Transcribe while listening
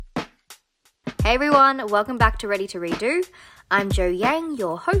Hey everyone, welcome back to Ready to Redo. I'm Jo Yang,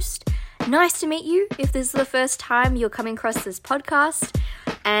 your host. Nice to meet you if this is the first time you're coming across this podcast,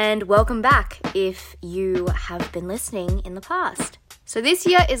 and welcome back if you have been listening in the past. So this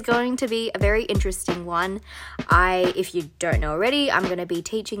year is going to be a very interesting one. If you don't know already, I'm going to be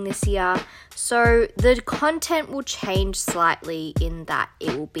teaching this year. So the content will change slightly in that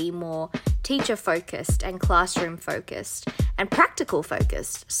it will be more teacher focused and classroom focused and practical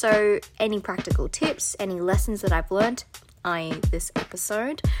focused. So any practical tips, any lessons that I've learned this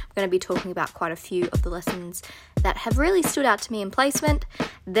episode, I'm going to be talking about quite a few of the lessons that have really stood out to me in placement.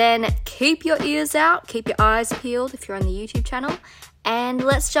 Then keep your ears out, keep your eyes peeled if you're on the YouTube channel, and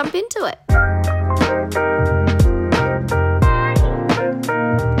let's jump into it.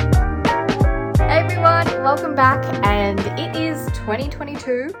 Hey everyone, welcome back, and it is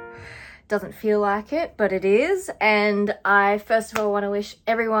 2022. Doesn't feel like it, but it is. And I first of all want to wish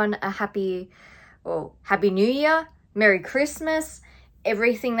everyone a happy New Year, Merry Christmas,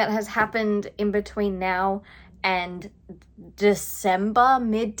 everything that has happened in between now and December,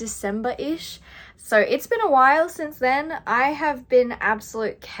 mid-December-ish. So it's been a while since then. I have been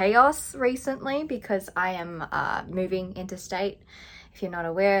absolute chaos recently because I am moving interstate. If you're not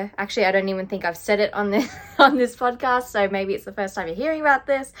aware, actually, I don't even think I've said it on this podcast, so maybe it's the first time you're hearing about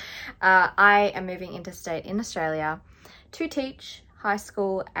this. I am moving interstate in Australia to teach high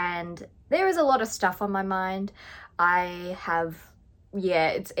school, and there is a lot of stuff on my mind.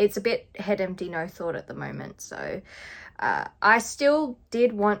 It's a bit head empty, no thought at the moment. So I still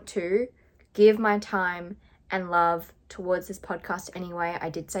did want to give my time and love towards this podcast anyway. I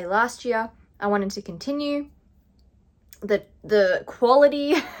did say last year I wanted to continue. The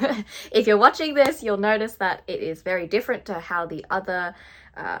quality, if you're watching this, you'll notice that it is very different to how the other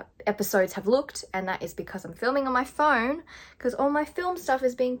episodes have looked, and that is because I'm filming on my phone, because all my film stuff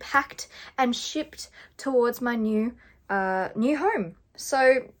is being packed and shipped towards my new home.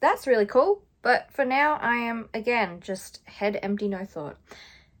 So that's really cool, but for now I am, again, just head empty, no thought.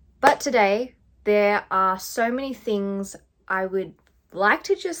 But today there are so many things I would like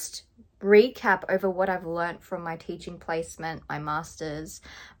to just recap over what I've learned from my teaching placement, my masters,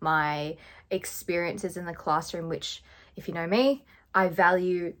 my experiences in the classroom, which, if you know me, I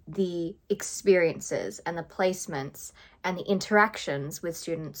value the experiences and the placements and the interactions with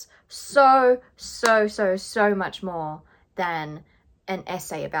students so much more than an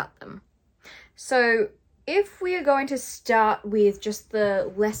essay about them. So if we are going to start with just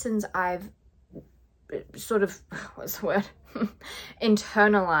the lessons I've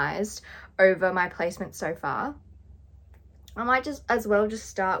internalized over my placement so far, I might just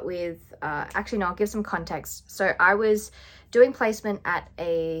start with, I'll give some context. So I was doing placement at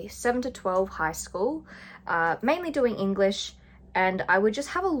a 7 to 12 high school, mainly doing English, and I would just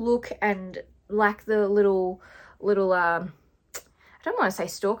have a look and like the little I don't want to say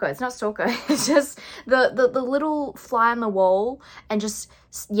stalker, it's not stalker, it's just the little fly on the wall, and just,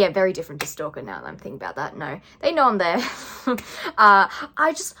 very different to stalker now that I'm thinking about that. No, they know I'm there.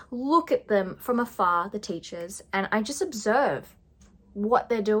 I just look at them from afar, the teachers, and I just observe what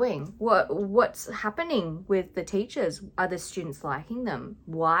they're doing, what's happening with the teachers. Are the students liking them?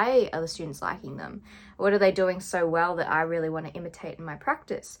 Why are the students liking them? What are they doing so well that I really want to imitate in my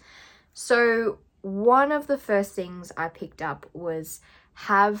practice? So one of the first things I picked up was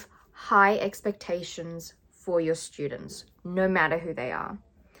have high expectations for your students, no matter who they are.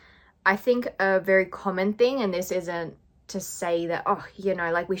 I think a very common thing, and this isn't to say that,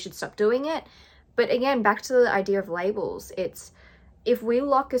 we should stop doing it, but again, back to the idea of labels, it's if we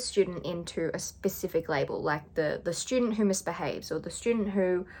lock a student into a specific label, like the student who misbehaves, or the student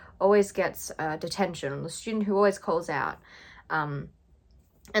who always gets detention, or the student who always calls out, and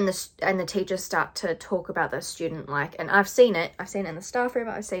the teachers start to talk about the student and I've seen it in the staff room,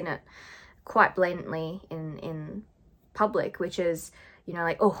 I've seen it quite blatantly in public, which is,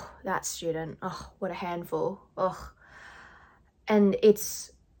 that student, what a handful, and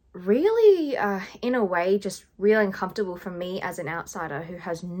it's really, in a way, just really uncomfortable for me as an outsider who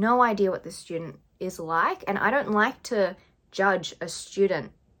has no idea what the student is like, and I don't like to judge a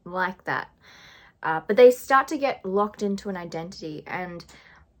student like that, but they start to get locked into an identity, and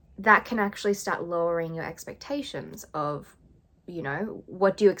that can actually start lowering your expectations of,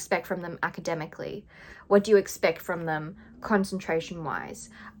 what do you expect from them academically? What do you expect from them concentration-wise?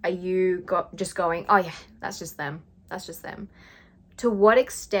 Are you just going, oh yeah, that's just them. To what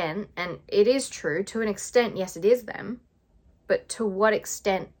extent, and it is true, to an extent, yes, it is them, but to what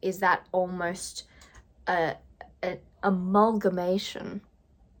extent is that almost an amalgamation?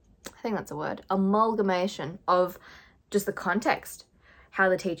 I think that's a word. Amalgamation of just the context. how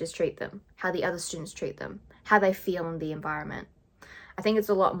the teachers treat them, how the other students treat them, how they feel in the environment. I think it's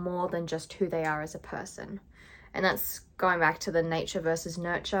a lot more than just who they are as a person. And that's going back to the nature versus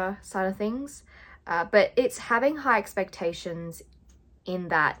nurture side of things. But it's having high expectations in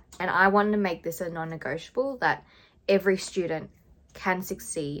that. And I wanted to make this a non-negotiable, that every student can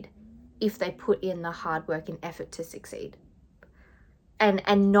succeed if they put in the hard work and effort to succeed.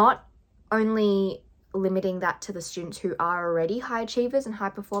 And not only limiting that to the students who are already high achievers and high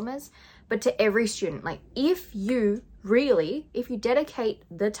performers, but to every student. Like if you dedicate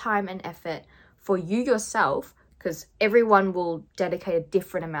the time and effort for you yourself, because everyone will dedicate a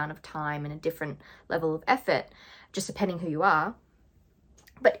different amount of time and a different level of effort, just depending who you are.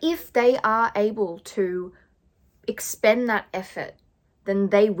 But if they are able to expend that effort, then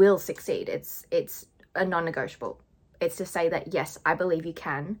they will succeed. It's a non-negotiable. It's to say that, yes, I believe you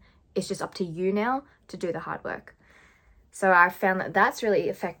can. It's just up to you now to do the hard work. So I found that that's really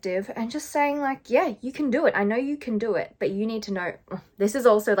effective, and just saying like, yeah, you can do it. I know you can do it, but you need to know this is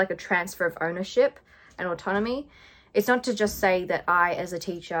also like a transfer of ownership and autonomy. It's not to just say that I, as a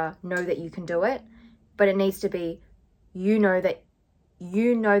teacher, know that you can do it, but it needs to be, you know that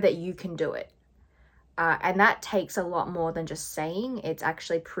you can do it. And that takes a lot more than just saying, it's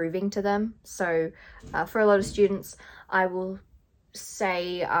actually proving to them. So for a lot of students, I will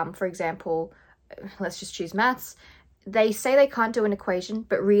say, for example, let's just choose maths. They say they can't do an equation,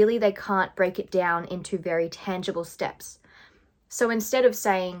 but really they can't break it down into very tangible steps. So instead of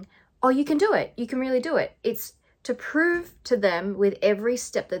saying, oh, you can do it, you can really do it, it's to prove to them with every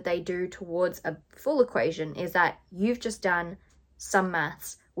step that they do towards a full equation is that you've just done some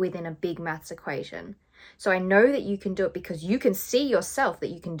maths within a big maths equation. So I know that you can do it because you can see yourself that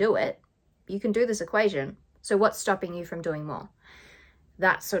you can do it. You can do this equation. So what's stopping you from doing more?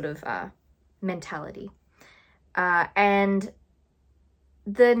 That sort of mentality. And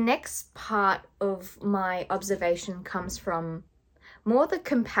the next part of my observation comes from more the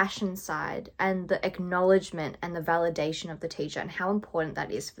compassion side and the acknowledgement and the validation of the teacher and how important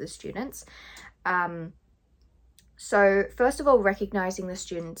that is for the students. So first of all, recognizing the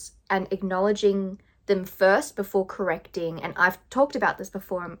students and acknowledging them first before correcting. And I've talked about this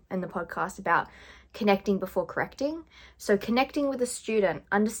before in the podcast about connecting before correcting. So connecting with a student,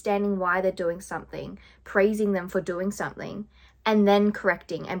 understanding why they're doing something, praising them for doing something, and then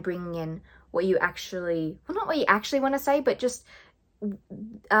correcting and bringing in what you actually, well, not what you actually want to say, but just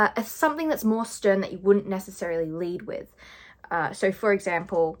something that's more stern that you wouldn't necessarily lead with. So for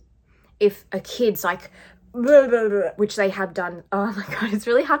example, if a kid's like, blah, blah, blah, which they have done, oh my God, it's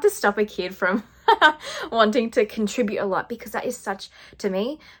really hard to stop a kid from wanting to contribute a lot, because that is such, to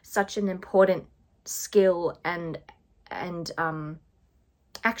me, such an important skill and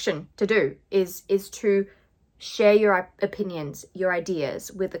action to do is to share your opinions, your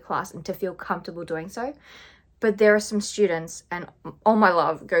ideas with the class, and to feel comfortable doing so. But there are some students, and all my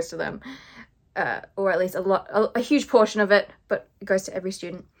love goes to them, or at least a huge portion of it, but it goes to every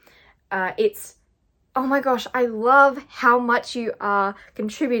student. It's, oh my gosh, I love how much you are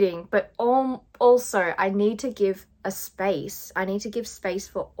contributing, but also I need to give a space. I need to give space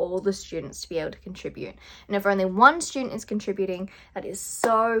for all the students to be able to contribute. And if only one student is contributing, that is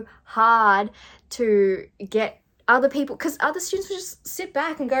so hard to get other people, because other students will just sit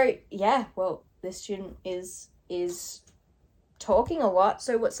back and go, yeah, well, this student is talking a lot,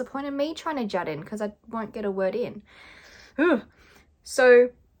 so what's the point of me trying to jut in, because I won't get a word in. So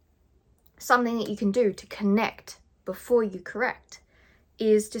something that you can do to connect before you correct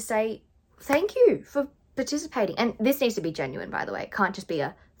is to say thank you for participating. And this needs to be genuine, by the way. It can't just be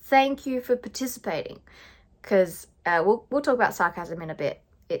a thank you for participating, because we'll talk about sarcasm in a bit.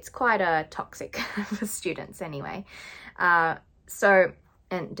 It's quite toxic for students anyway. So,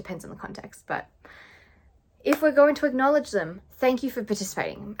 and it depends on the context, but if we're going to acknowledge them, thank you for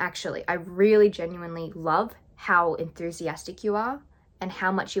participating. Actually, I really genuinely love how enthusiastic you are and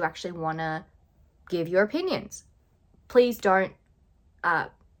how much you actually want to give your opinions. Please don't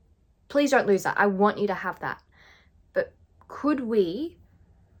lose that. I want you to have that. But could we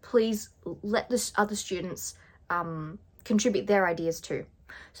please let the other students contribute their ideas too?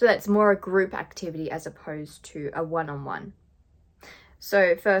 So that's more a group activity as opposed to a one-on-one.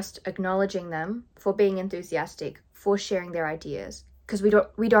 So first, acknowledging them for being enthusiastic, for sharing their ideas, because we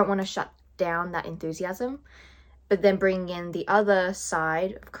don't want to shut down that enthusiasm. But then bringing in the other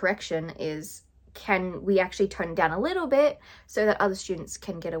side of correction is, can we actually tone it down a little bit so that other students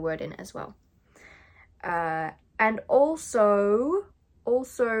can get a word in as well? And also,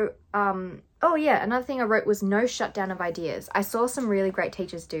 oh yeah, another thing I wrote was no shutdown of ideas. I saw some really great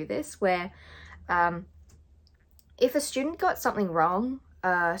teachers do this where if a student got something wrong,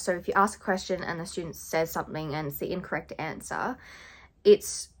 so if you ask a question and the student says something and it's the incorrect answer,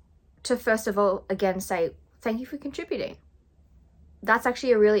 it's to first of all, again, say, thank you for contributing. That's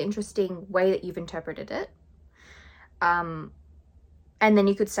actually a really interesting way that you've interpreted it. And then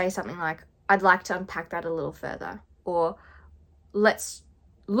you could say something like, I'd like to unpack that a little further, or let's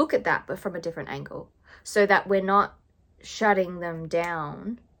look at that, but from a different angle, so that we're not shutting them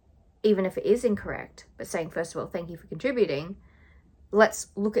down, even if it is incorrect, but saying, first of all, thank you for contributing. Let's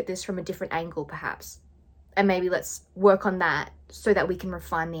look at this from a different angle, perhaps. And maybe let's work on that so that we can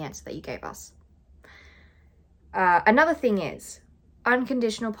refine the answer that you gave us. Another thing is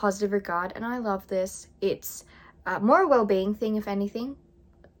unconditional positive regard. And I love this. It's more a well-being thing, if anything,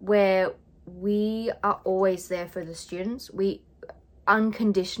 where we are always there for the students. We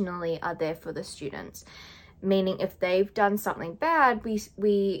unconditionally are there for the students. Meaning if they've done something bad,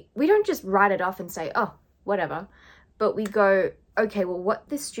 we don't just write it off and say, oh, whatever. But we go, okay, well, what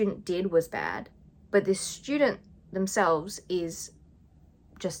this student did was bad. But this student themselves is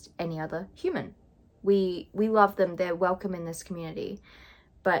just any other human. We love them. They're welcome in this community.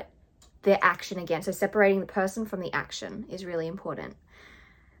 But their action again, so separating the person from the action is really important.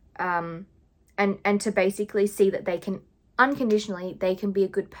 And to basically see that they can unconditionally, they can be a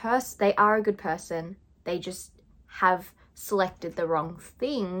good person. They are a good person. They just have selected the wrong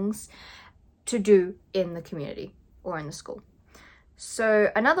things to do in the community or in the school.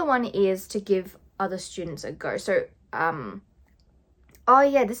 So another one is to give other students a go. So, oh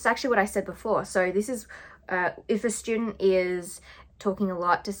yeah, this is actually what I said before. So this is, if a student is talking a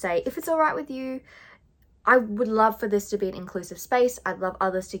lot, to say, if it's all right with you, I would love for this to be an inclusive space. I'd love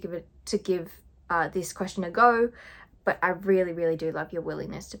others to give this question a go, but I really, really do love your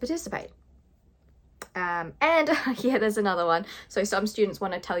willingness to participate. And yeah, there's another one. So some students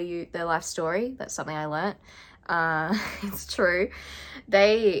want to tell you their life story. That's something I learnt. It's true.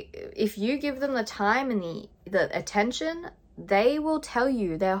 If you give them the time and the attention, they will tell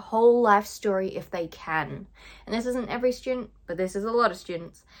you their whole life story if they can. And this isn't every student, but this is a lot of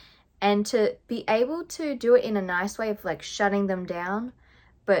students. And to be able to do it in a nice way of like shutting them down,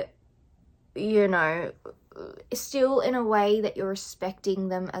 but you know, still in a way that you're respecting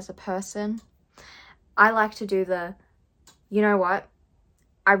them as a person. I like to do you know what?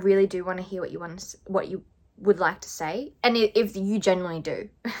 I really do want to hear what you would like to say. And if you genuinely do.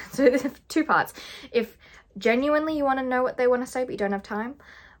 So there's two parts. If genuinely you want to know what they want to say, but you don't have time,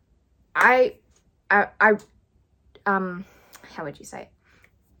 how would you say it?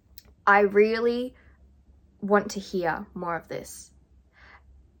 I really want to hear more of this.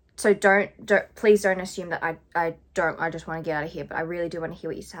 So please don't assume that I just want to get out of here, but I really do want to hear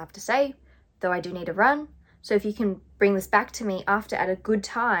what you have to say, though I do need to run. So if you can bring this back to me after at a good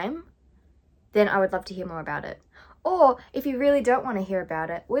time, then I would love to hear more about it. Or if you really don't want to hear about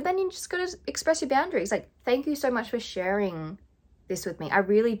it, well, then you just got to express your boundaries. Like, thank you so much for sharing this with me. I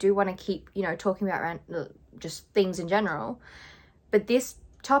really do want to keep, talking about just things in general. But this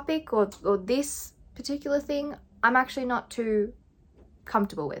topic or this particular thing, I'm actually not too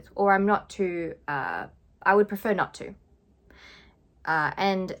comfortable with, or I'm not too, I would prefer not to.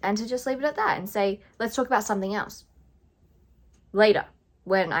 And to just leave it at that and say, let's talk about something else later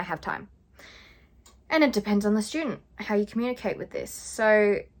when I have time. And it depends on the student, how you communicate with this.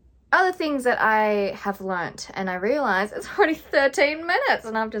 So other things that I have learnt, and I realize it's already 13 minutes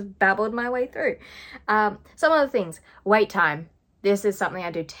and I've just babbled my way through. Some other things, wait time. This is something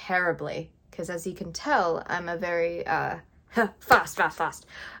I do terribly because, as you can tell, I'm a very fast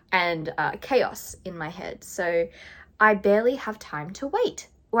and chaos in my head. So I barely have time to wait,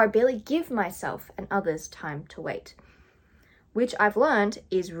 or I barely give myself and others time to wait, which I've learned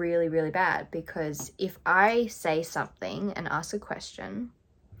is really, really bad, because if I say something and ask a question,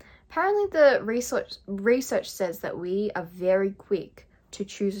 apparently the research says that we are very quick to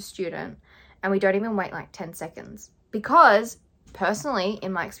choose a student and we don't even wait like 10 seconds because, personally,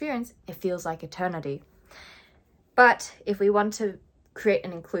 in my experience, it feels like eternity. But if we want to create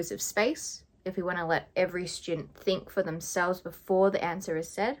an inclusive space, if we want to let every student think for themselves before the answer is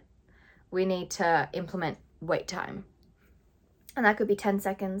said, we need to implement wait time. And that could be 10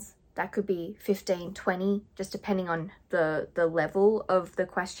 seconds, that could be 15, 20, just depending on the level of the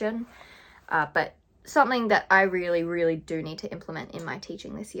question. But something that I really, really do need to implement in my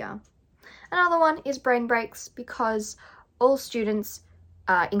teaching this year. Another one is brain breaks, because all students,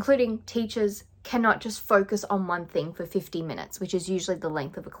 including teachers, cannot just focus on one thing for 50 minutes, which is usually the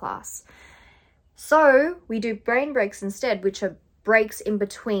length of a class. So we do brain breaks instead, which are breaks in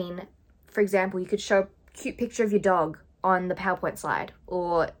between. For example, you could show a cute picture of your dog on the PowerPoint slide,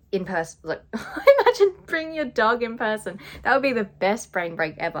 or in person. Like, Imagine bringing your dog in person. That would be the best brain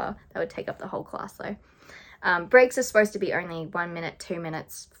break ever. That would take up the whole class though. Breaks are supposed to be only 1 minute, 2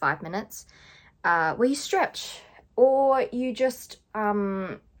 minutes, 5 minutes, where you stretch, or you just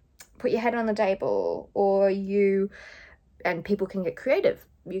put your head on the table, and people can get creative.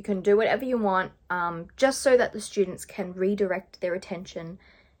 You can do whatever you want, just so that the students can redirect their attention,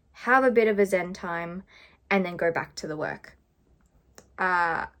 have a bit of a Zen time, and then go back to the work.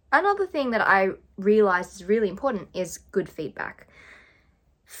 Another thing that I realized is really important is good feedback.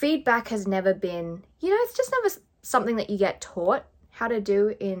 Feedback has never been, it's just never something that you get taught how to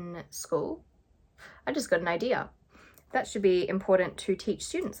do in school. I just got an idea. That should be important to teach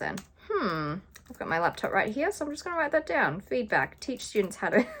students then. I've got my laptop right here, so I'm just going to write that down. Feedback. Teach students how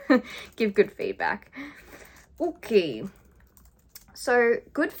to give good feedback. Okay. So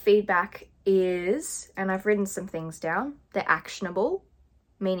good feedback is, and I've written some things down, they're actionable,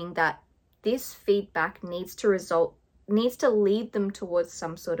 meaning that this feedback needs to lead them towards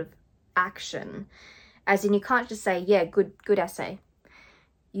some sort of action. As in, you can't just say, yeah, good essay.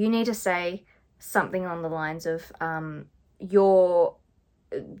 You need to say something along the lines of the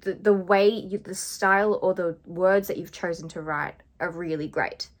style or the words that you've chosen to write are really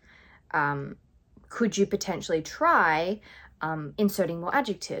great. Could you potentially try inserting more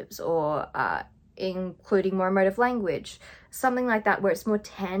adjectives or including more emotive language? Something like that, where it's more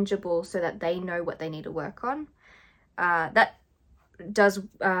tangible so that they know what they need to work on. That's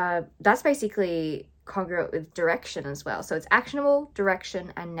basically congruent with direction as well. So it's actionable,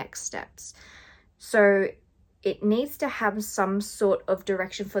 direction, and next steps. So it needs to have some sort of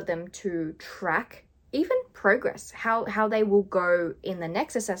direction for them to track even progress, how they will go in the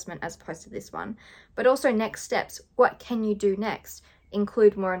next assessment as opposed to this one, but also next steps. What can you do next?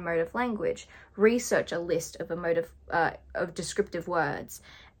 Include more emotive language, research a list of of descriptive words,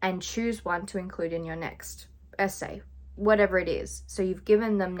 and choose one to include in your next essay, whatever it is. So you've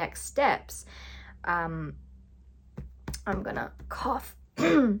given them next steps. I'm gonna cough.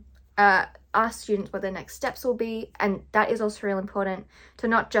 Ask students what their next steps will be, and that is also really important, to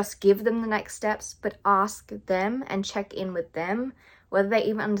not just give them the next steps, but ask them and check in with them whether they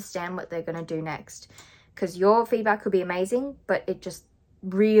even understand what they're going to do next. Because your feedback could be amazing, but it just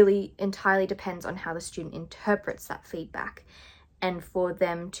really entirely depends on how the student interprets that feedback, and for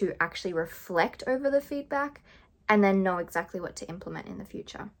them to actually reflect over the feedback and then know exactly what to implement in the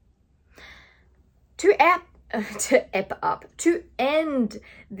future. To end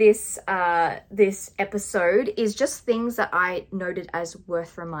this episode is just things that I noted as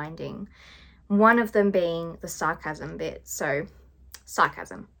worth reminding. One of them being the sarcasm bit. So,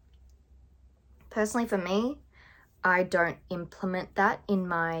 sarcasm. Personally, for me, I don't implement that in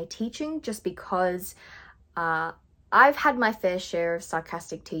my teaching just because I've had my fair share of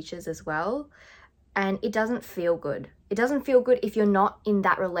sarcastic teachers as well, and it doesn't feel good. It doesn't feel good if you're not in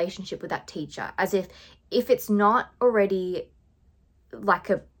that relationship with that teacher, as if it's not already like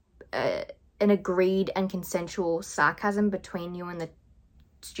an agreed and consensual sarcasm between you and the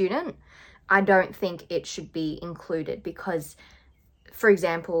student. I don't think it should be included because, for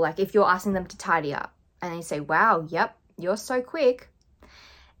example, like if you're asking them to tidy up and they say, wow, yep, you're so quick,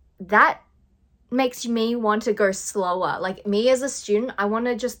 that makes me want to go slower. Like me as a student, I want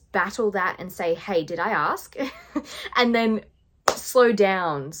to just battle that and say, hey, did I ask? And then slow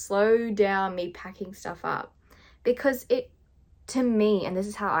down me packing stuff up, because it, to me, and this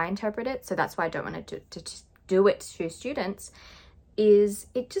is how I interpret it, so that's why I don't want to do it to students, is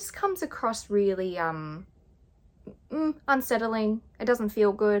it just comes across really unsettling. It doesn't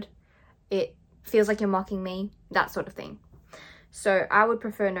feel good. It feels like you're mocking me, that sort of thing. So I would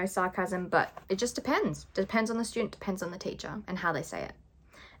prefer no sarcasm, but it just depends. Depends on the student, depends on the teacher and how they say it.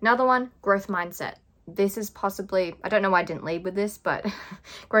 Another one, growth mindset. This is possibly, I don't know why I didn't lead with this, but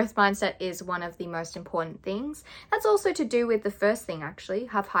growth mindset is one of the most important things. That's also to do with the first thing, actually,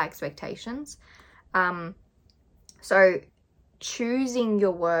 have high expectations. So choosing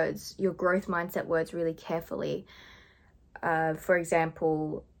your words, your growth mindset words really carefully. For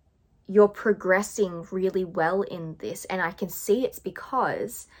example, you're progressing really well in this, and I can see it's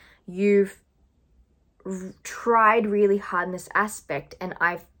because you've tried really hard in this aspect, and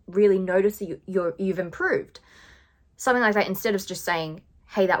I've really noticed that you've improved. Something like that, instead of just saying,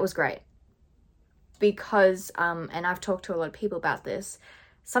 hey, that was great. Because, and I've talked to a lot of people about this,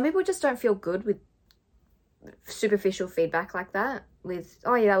 some people just don't feel good with superficial feedback like that, with,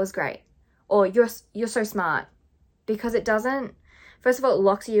 oh yeah, that was great, or you're so smart, because it doesn't, first of all, it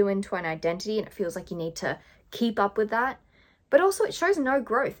locks you into an identity and it feels like you need to keep up with that, but also it shows no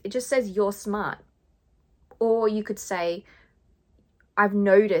growth. It just says you're smart. Or you could say, I've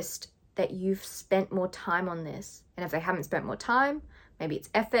noticed that you've spent more time on this. And if they haven't spent more time, maybe it's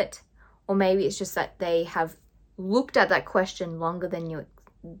effort, or maybe it's just that they have looked at that question longer than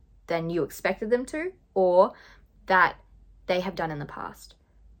you expected them to, or that they have done in the past.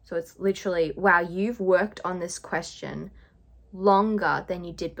 So it's literally, wow, you've worked on this question longer than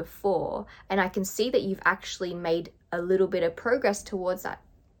you did before, and I can see that you've actually made a little bit of progress towards that.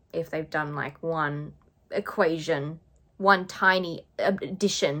 If they've done like one equation, one tiny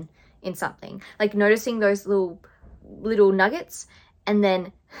addition in something, like noticing those little nuggets, and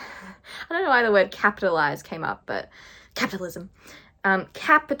then I don't know why the word capitalize came up, but capitalism.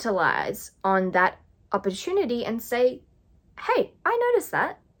 Capitalize on that opportunity and say, hey, I noticed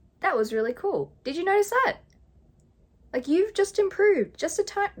that. That was really cool. Did you notice that? Like, you've just improved just a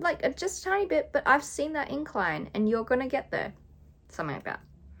tiny bit, but I've seen that incline and you're going to get there. Something like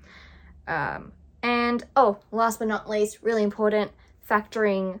that. And last but not least, really important,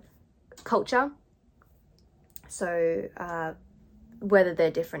 factoring culture. So whether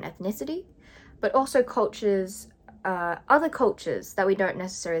they're different ethnicity, but also cultures, other cultures that we don't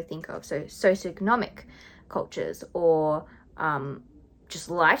necessarily think of. So socioeconomic cultures, or just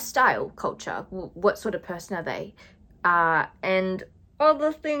lifestyle culture. What sort of person are they? And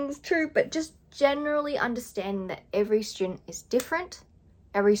other things too, but just generally understanding that every student is different.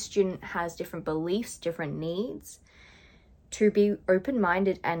 Every student has different beliefs, different needs. To be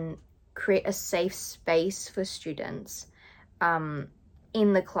open-minded and create a safe space for students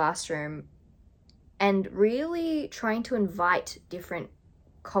in the classroom, and really trying to invite different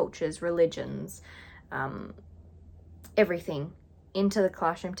cultures, religions, everything into the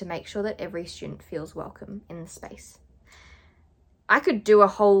classroom to make sure that every student feels welcome in the space. I could do a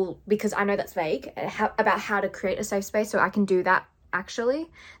whole, because I know that's vague, about how to create a safe space, so I can do that actually.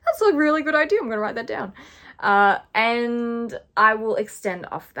 That's a really good idea. I'm going to write that down. And I will extend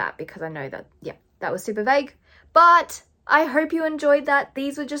off that because I know that, that was super vague. But I hope you enjoyed that.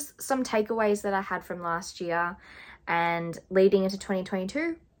 These were just some takeaways that I had from last year, and leading into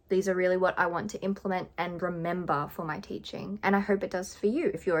 2022. These are really what I want to implement and remember for my teaching. And I hope it does for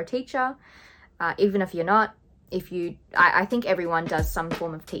you. If you're a teacher, even if you're not, I think everyone does some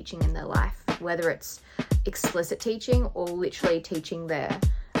form of teaching in their life, whether it's explicit teaching or literally teaching their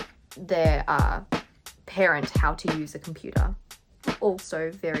parent how to use a computer.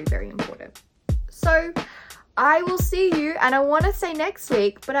 Also very, very important. So I will see you, and I want to say next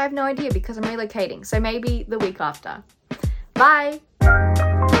week, but I have no idea because I'm relocating. So maybe the week after. Bye.